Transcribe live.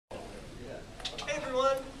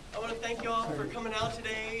thank you all for coming out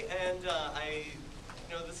today. And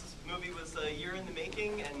this movie was a year in the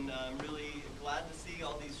making, and I'm really glad to see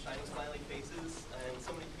all these shining, smiling faces and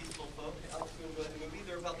so many peaceful folk out to enjoy the movie.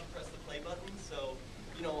 They're about to press the play button, so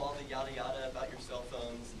you know all the yada yada about your cell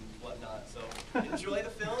phones and whatnot. So enjoy the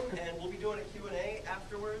film, and we'll be doing a Q&A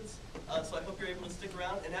afterwards. So I hope you're able to stick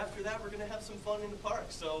around. And after that, we're going to have some fun in the park.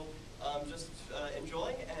 So just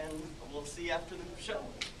enjoy, and we'll see you after the show.